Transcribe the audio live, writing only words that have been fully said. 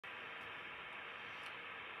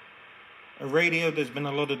A radio there's been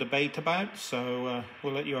a lot of debate about, so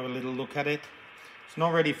we'll let you have a little look at it. It's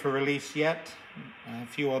not ready for release yet, a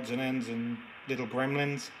few odds and ends and little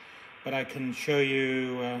gremlins, but I can show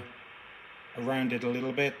you around it a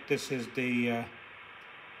little bit. This is the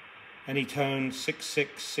Anytone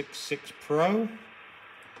 6666 Pro.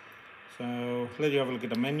 So let you have a look at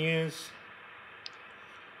the menus.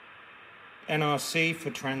 NRC for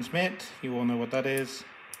transmit, you all know what that is.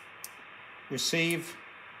 Receive,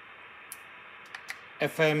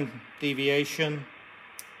 FM deviation,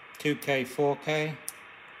 2K, 4K.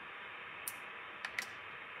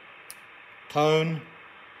 Tone,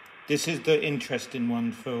 this is the interesting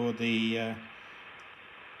one for the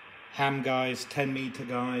ham guys, 10 meter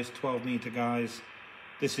guys, 12 meter guys.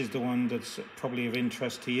 This is the one that's probably of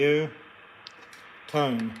interest to you.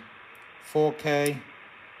 Tone, 4K,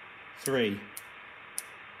 3.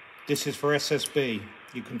 This is for SSB.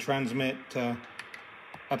 You can transmit at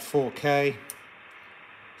 4K.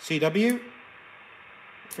 CW,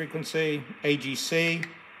 frequency, AGC,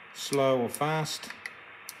 slow or fast.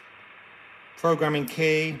 Programming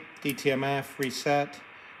key, DTMF, reset,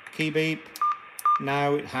 key beep.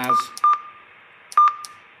 Now it has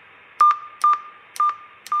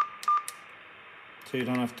so you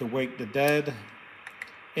don't have to wake the dead.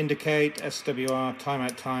 Indicate, SWR,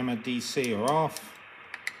 timeout timer, DC or off.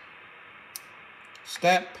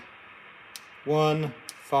 Step, 1,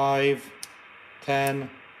 5, 10,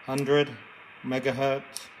 100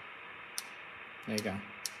 megahertz. There you go.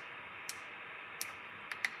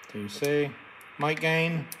 Do you see? Mic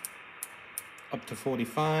gain, up to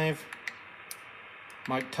 45.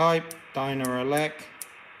 Mic type, dyno or elec.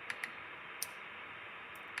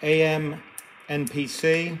 AM,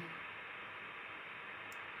 NPC.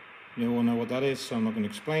 You all know what that is, so I'm not going to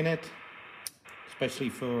explain it. Especially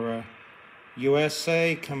for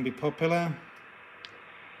USA, can be popular.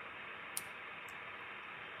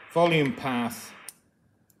 Volume path.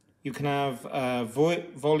 You can have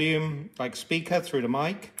volume like speaker through the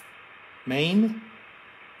mic, main,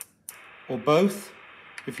 or both.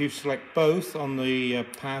 If you select both on the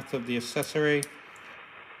path of the accessory,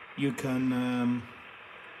 you can,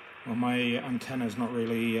 well, my antenna is not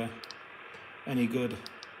really any good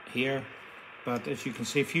here, but as you can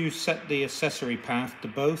see, if you set the accessory path to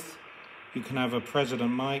both, you can have a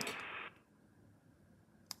president mic.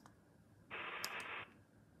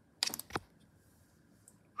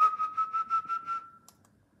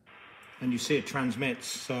 And you see it transmits,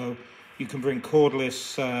 so you can bring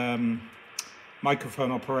cordless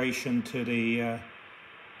microphone operation to the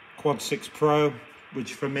Quad 6 Pro,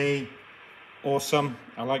 which for me, awesome.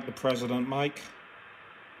 I like the president mic,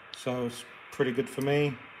 so it's pretty good for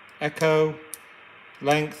me. Echo,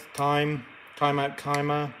 length, time, timeout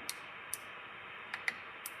timer.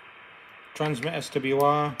 Transmit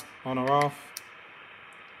SWR, on or off.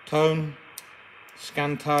 Tone,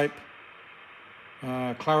 scan type.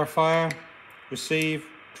 Clarifier, receive,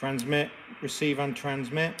 transmit, receive and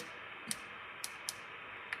transmit.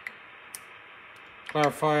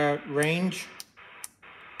 Clarifier range,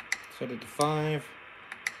 set it to 5.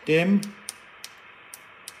 Dim,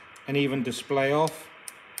 and even display off,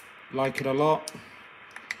 like it a lot.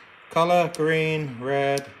 Color, green,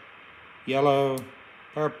 red, yellow,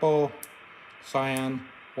 purple, cyan,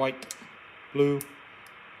 white, blue,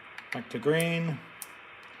 back to green.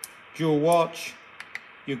 Dual watch.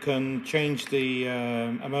 You can change the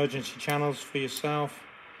emergency channels for yourself.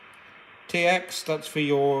 TX, that's for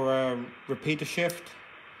your repeater shift.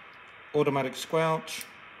 Automatic squelch.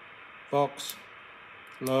 Vox,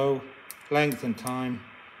 low, length and time.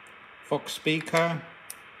 Vox speaker,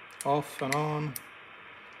 off and on.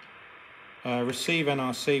 Receive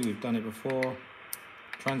NRC, we've done it before.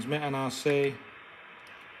 Transmit NRC.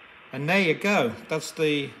 And there you go, that's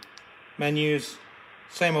the menus.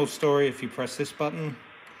 Same old story if you press this button.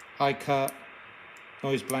 High cut,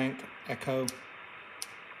 noise blank, echo.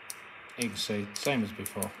 You can see, same as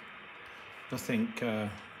before. Nothing,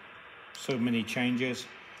 so many changes.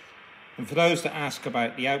 And for those that ask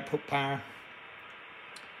about the output power,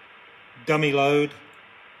 dummy load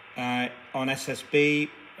on SSB,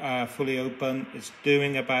 fully open, it's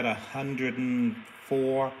doing about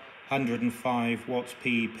 104, 105 watts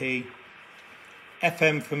PEP.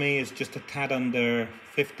 FM for me is just a tad under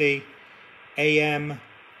 50. AM,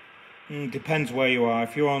 depends where you are.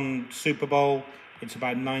 If you're on Super Bowl, it's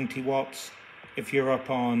about 90 watts. If you're up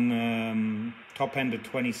on top end of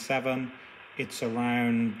 27, it's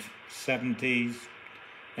around 70s.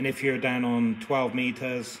 And if you're down on 12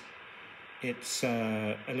 meters, it's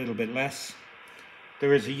a little bit less.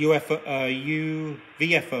 There is a VFO,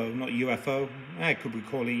 not UFO. Could we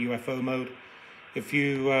call it UFO mode? If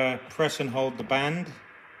you press and hold the band,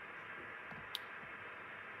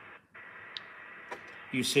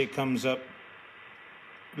 you see it comes up,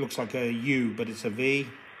 looks like a U, but it's a V.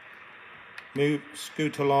 Move,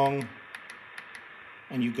 scoot along,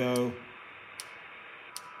 and you go.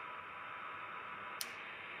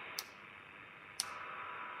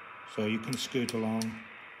 So you can scoot along.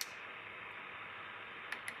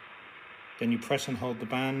 Then you press and hold the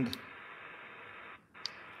band,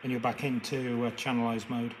 and you're back into channelized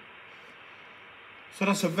mode. So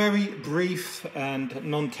that's a very brief and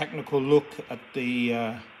non-technical look at the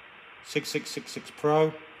 6666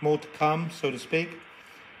 Pro. More to come, so to speak.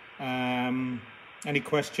 Any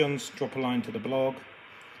questions, drop a line to the blog.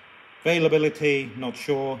 Availability, not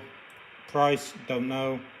sure. Price, don't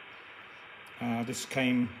know. This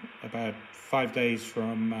came about 5 days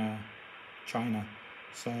from China,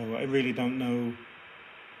 so I really don't know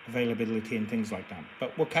availability and things like that.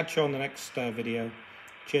 But we'll catch you on the next video.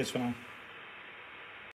 Cheers for now.